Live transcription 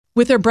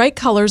With their bright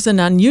colors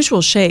and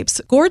unusual shapes,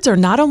 gourds are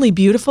not only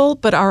beautiful,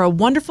 but are a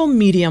wonderful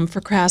medium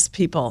for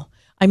craftspeople.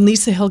 I'm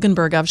Lisa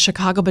Hilgenberg of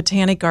Chicago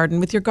Botanic Garden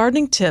with your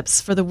gardening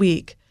tips for the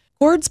week.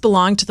 Gourds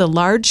belong to the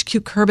large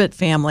cucurbit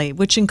family,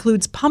 which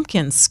includes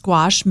pumpkins,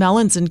 squash,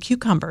 melons, and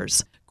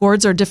cucumbers.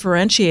 Gourds are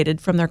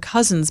differentiated from their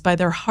cousins by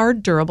their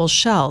hard, durable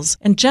shells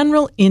and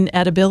general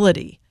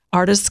inedibility.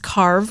 Artists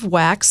carve,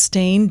 wax,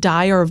 stain,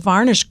 dye, or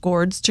varnish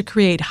gourds to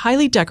create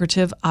highly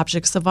decorative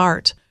objects of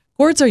art.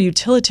 Gourds are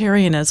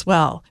utilitarian as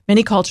well.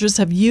 Many cultures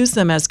have used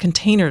them as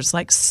containers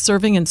like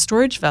serving and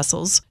storage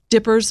vessels,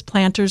 dippers,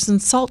 planters, and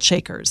salt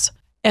shakers.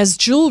 As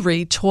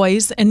jewelry,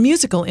 toys, and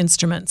musical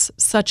instruments,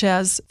 such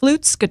as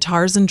flutes,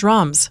 guitars, and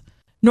drums.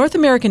 North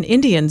American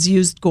Indians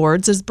used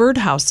gourds as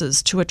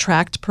birdhouses to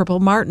attract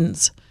purple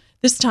martins.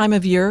 This time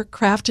of year,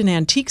 craft and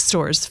antique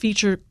stores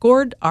feature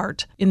gourd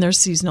art in their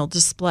seasonal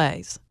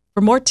displays.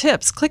 For more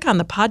tips, click on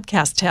the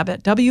podcast tab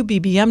at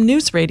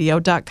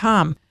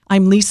WBBMNewsRadio.com.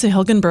 I'm Lisa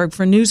Hilgenberg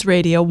for News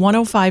Radio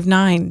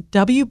 105.9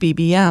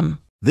 WBBM.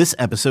 This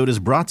episode is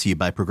brought to you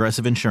by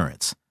Progressive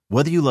Insurance.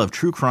 Whether you love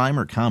true crime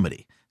or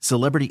comedy,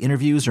 celebrity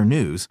interviews or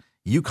news,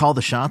 you call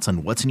the shots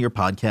on what's in your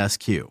podcast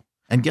queue.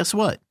 And guess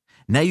what?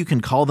 Now you can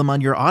call them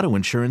on your auto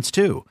insurance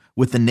too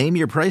with the Name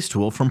Your Price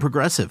tool from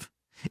Progressive.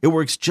 It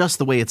works just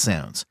the way it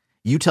sounds.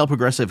 You tell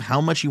Progressive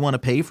how much you want to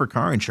pay for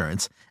car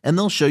insurance, and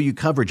they'll show you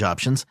coverage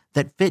options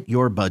that fit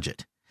your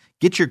budget.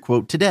 Get your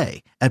quote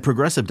today at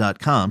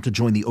Progressive.com to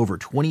join the over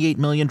 28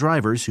 million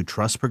drivers who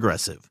trust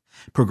Progressive.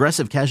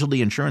 Progressive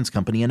Casualty Insurance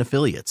Company and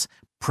Affiliates.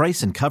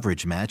 Price and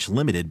coverage match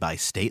limited by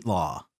state law.